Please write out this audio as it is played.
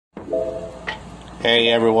Hey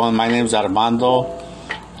everyone, my name is Armando.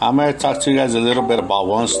 I'm going to talk to you guys a little bit about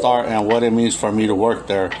OneStar and what it means for me to work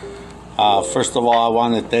there. First of all, I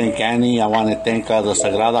want to thank Annie. I want to thank the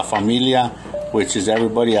Sagrada Familia, which is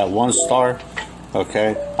everybody at OneStar,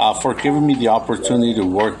 okay, for giving me the opportunity to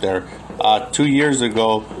work there. 2 years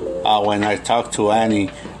ago, when I talked to Annie,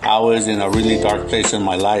 I was in a really dark place in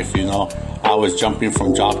my life, you know. I was jumping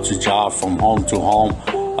from job to job, from home to home.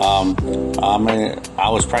 I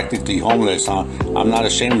was practically homeless. I'm not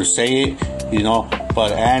ashamed to say it, you know,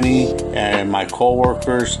 but Annie and my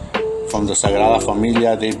co-workers from the Sagrada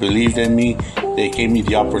Familia, they believed in me. They gave me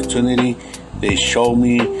the opportunity. They showed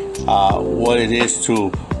me what it is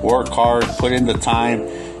to work hard, put in the time,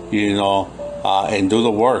 you know, and do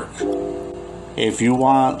the work. If you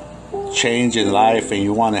want change in life and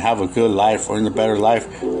you want to have a good life or in a better life,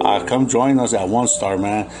 come join us at OneStar,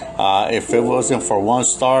 man. If it wasn't for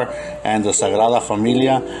OneStar and the Sagrada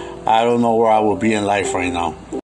Familia, I don't know where I would be in life right now.